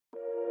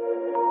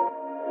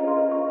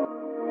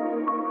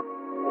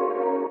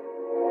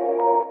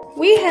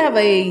We have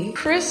a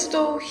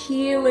crystal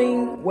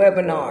healing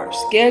webinar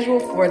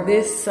scheduled for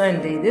this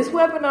Sunday. This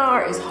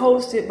webinar is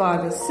hosted by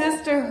the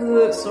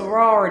Sisterhood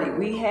Sorority.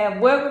 We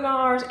have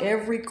webinars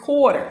every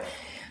quarter.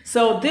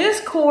 So this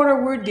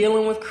quarter, we're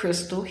dealing with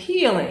crystal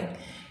healing.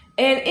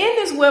 And in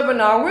this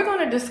webinar, we're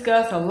going to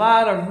discuss a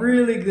lot of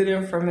really good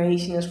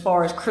information as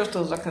far as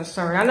crystals are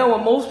concerned. I know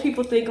when most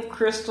people think of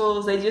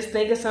crystals, they just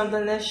think of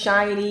something that's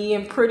shiny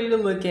and pretty to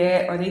look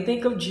at, or they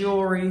think of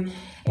jewelry.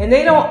 And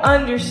they don't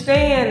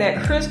understand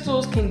that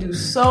crystals can do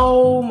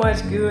so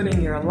much good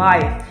in your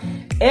life.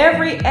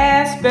 Every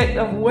aspect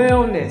of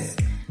wellness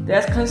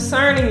that's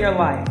concerning your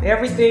life,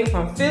 everything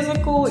from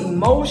physical,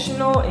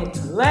 emotional,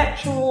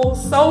 intellectual,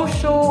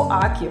 social,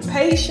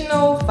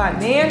 occupational,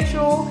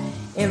 financial,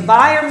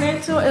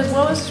 environmental, as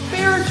well as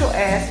spiritual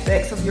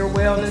aspects of your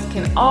wellness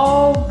can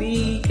all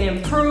be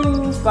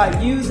improved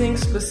by using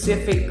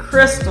specific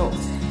crystals.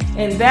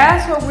 And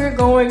that's what we're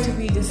going to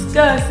be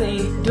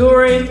discussing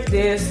during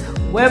this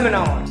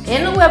webinar.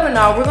 In the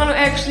webinar, we're going to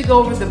actually go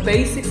over the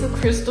basics of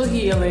crystal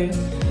healing,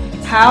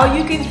 how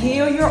you can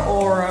heal your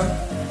aura,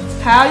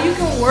 how you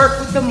can work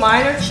with the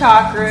minor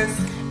chakras,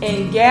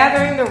 and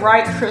gathering the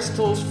right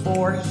crystals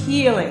for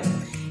healing.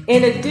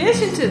 In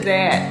addition to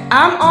that,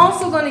 I'm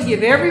also going to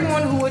give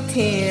everyone who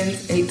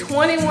attends a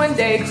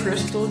 21-day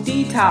crystal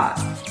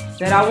detox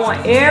that I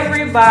want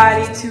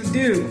everybody to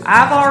do.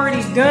 I've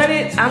already done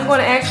it. I'm going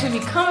to actually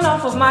be coming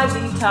off of my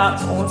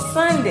detox on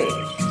Sunday.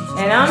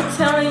 And I'm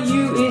telling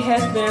you, it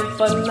has been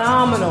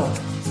phenomenal.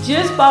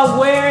 Just by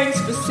wearing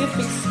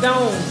specific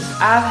stones,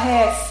 I've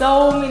had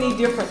so many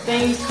different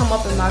things come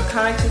up in my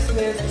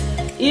consciousness,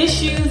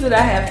 issues that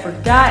I had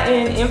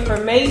forgotten,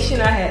 information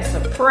I had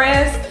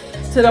suppressed,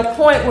 to the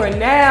point where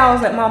now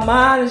that my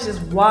mind is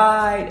just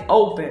wide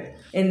open.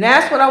 And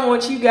that's what I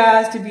want you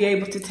guys to be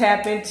able to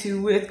tap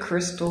into with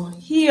crystal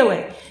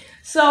healing.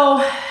 So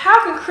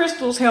how can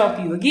crystals help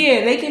you?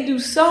 Again, they can do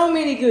so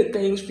many good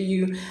things for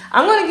you.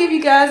 I'm going to give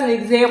you guys an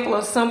example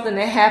of something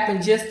that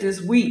happened just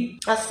this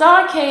week. A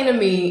son came to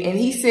me and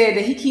he said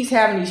that he keeps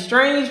having these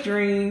strange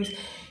dreams.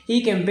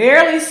 He can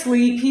barely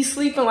sleep. He's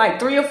sleeping like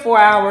 3 or 4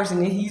 hours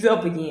and then he's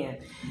up again.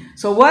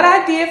 So what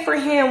I did for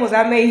him was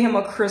I made him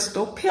a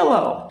crystal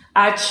pillow.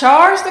 I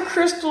charged the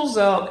crystals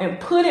up and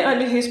put it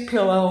under his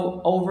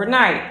pillow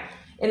overnight.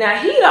 And now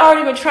he'd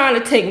already been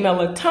trying to take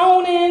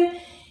melatonin.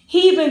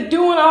 He'd been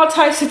doing all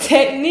types of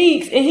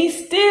techniques and he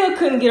still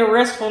couldn't get a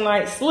restful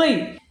night's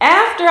sleep.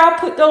 After I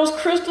put those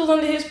crystals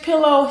under his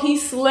pillow, he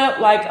slept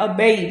like a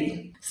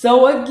baby.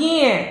 So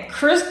again,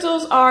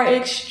 crystals are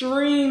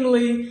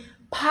extremely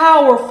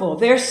powerful.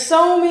 There's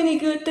so many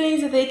good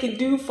things that they can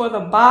do for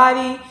the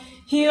body,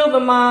 heal the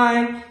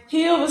mind,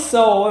 heal the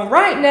soul. And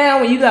right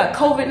now, when you got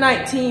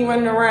COVID-19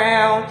 running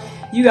around,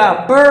 you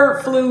got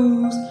bird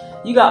flus,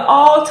 you got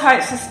all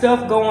types of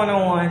stuff going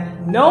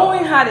on.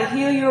 Knowing how to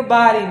heal your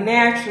body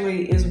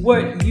naturally is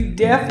what you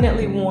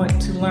definitely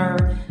want to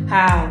learn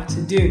how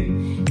to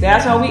do.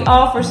 That's why we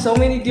offer so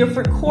many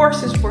different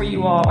courses for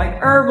you all, like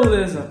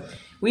herbalism.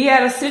 We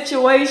had a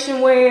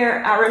situation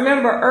where I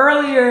remember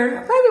earlier,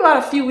 maybe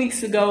about a few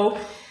weeks ago,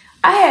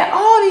 I had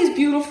all these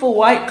beautiful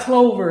white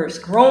clovers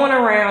growing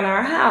around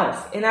our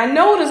house. And I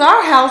noticed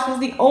our house was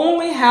the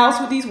only house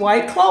with these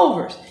white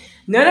clovers.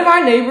 None of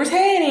our neighbors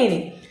had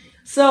any.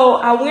 So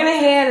I went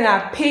ahead and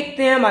I picked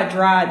them, I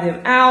dried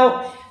them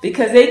out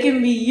because they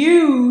can be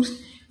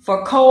used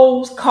for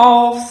colds,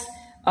 coughs,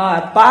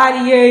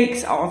 body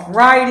aches,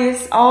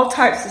 arthritis, all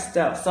types of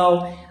stuff.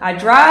 So I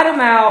dried them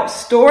out,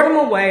 stored them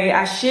away.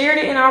 I shared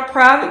it in our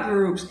private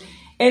groups.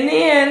 And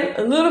then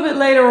a little bit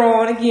later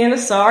on, again,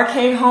 Asar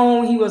came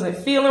home. He wasn't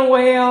feeling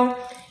well.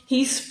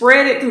 He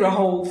spread it through the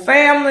whole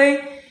family.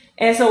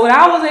 And so what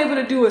I was able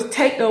to do is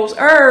take those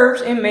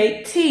herbs and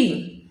make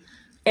tea.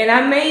 And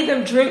I made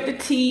them drink the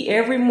tea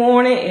every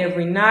morning,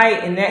 every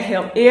night, and that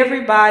helped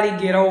everybody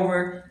get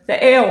over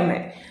the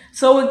ailment.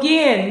 So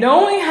again,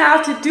 knowing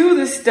how to do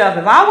this stuff,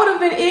 if I would have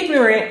been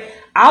ignorant,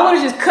 I would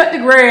have just cut the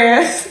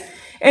grass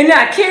and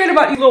not cared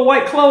about these little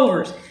white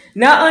clovers.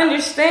 Not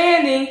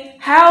understanding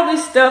how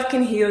this stuff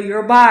can heal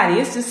your body.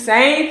 It's the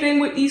same thing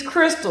with these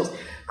crystals.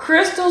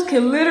 Crystals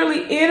can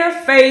literally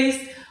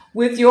interface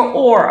with your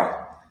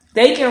aura.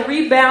 They can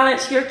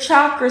rebalance your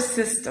chakra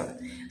system.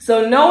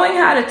 So knowing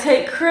how to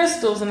take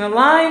crystals and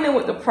align them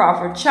with the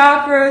proper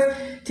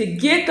chakras to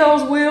get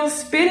those wheels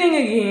spinning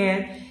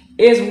again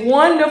is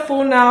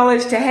wonderful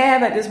knowledge to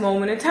have at this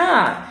moment in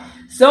time.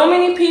 So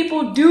many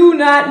people do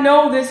not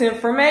know this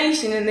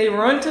information and they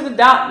run to the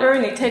doctor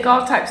and they take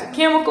all types of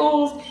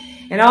chemicals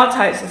and all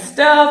types of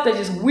stuff that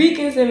just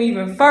weakens them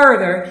even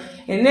further.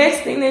 And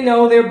next thing they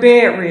know, they're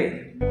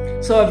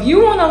bedridden. So if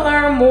you want to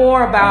learn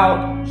more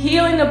about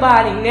healing the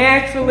body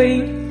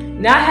naturally,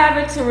 not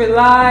having to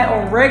rely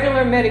on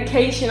regular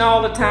medication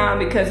all the time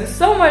because there's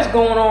so much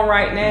going on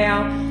right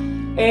now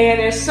and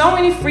there's so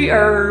many free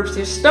herbs,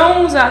 there's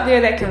stones out there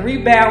that can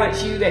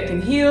rebalance you, that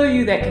can heal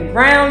you, that can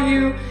ground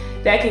you,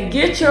 that can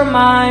get your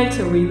mind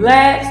to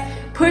relax,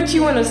 put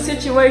you in a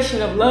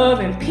situation of love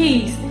and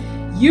peace.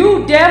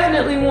 You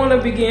definitely want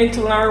to begin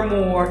to learn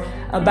more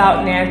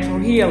about natural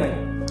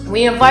healing.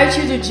 We invite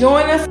you to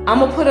join us. I'm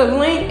going to put a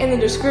link in the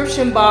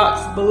description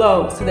box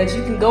below so that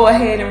you can go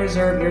ahead and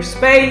reserve your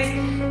space.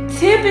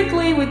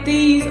 Typically with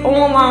these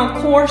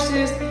online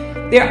courses,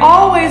 they're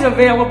always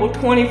available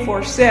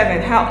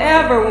 24/7.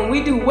 However, when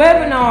we do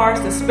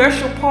webinars, the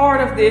special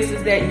part of this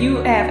is that you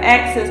have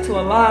access to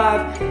a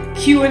live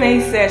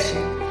Q&A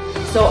session.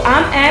 So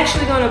I'm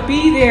actually going to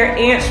be there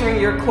answering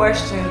your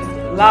questions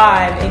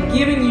live and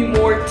giving you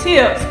more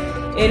tips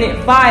and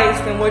advice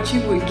than what you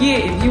would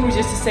get if you were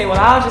just to say, well,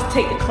 I'll just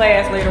take the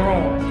class later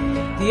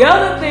on. The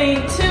other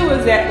thing too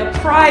is that the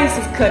price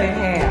is cut in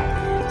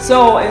half.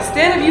 So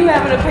instead of you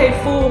having to pay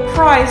full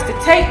price to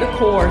take the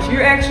course,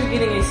 you're actually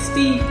getting a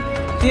steep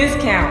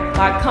discount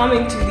by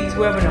coming to these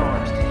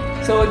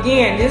webinars. So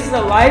again, this is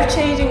a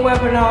life-changing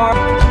webinar.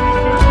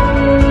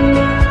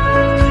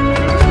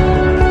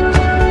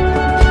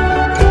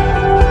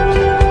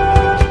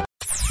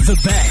 The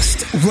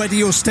best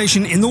radio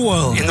station in the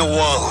world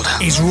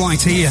is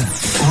right here,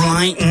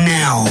 right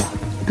now.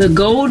 The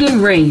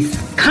Golden Race,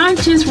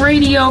 conscious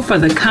radio for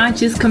the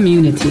conscious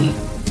community.